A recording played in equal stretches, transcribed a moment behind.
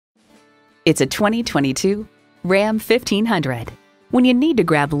It's a 2022 Ram 1500. When you need to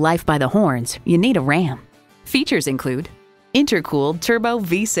grab life by the horns, you need a Ram. Features include intercooled turbo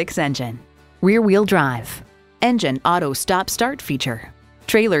V6 engine, rear-wheel drive, engine auto stop-start feature,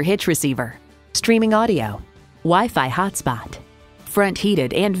 trailer hitch receiver, streaming audio, Wi-Fi hotspot, front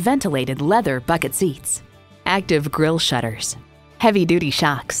heated and ventilated leather bucket seats, active grille shutters, heavy-duty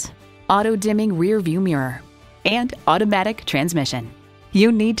shocks, auto-dimming rear-view mirror, and automatic transmission.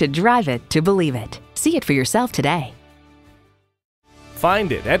 You need to drive it to believe it. See it for yourself today.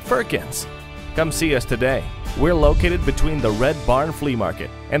 Find it at Firkins. Come see us today. We're located between the Red Barn Flea Market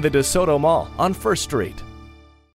and the DeSoto Mall on 1st Street.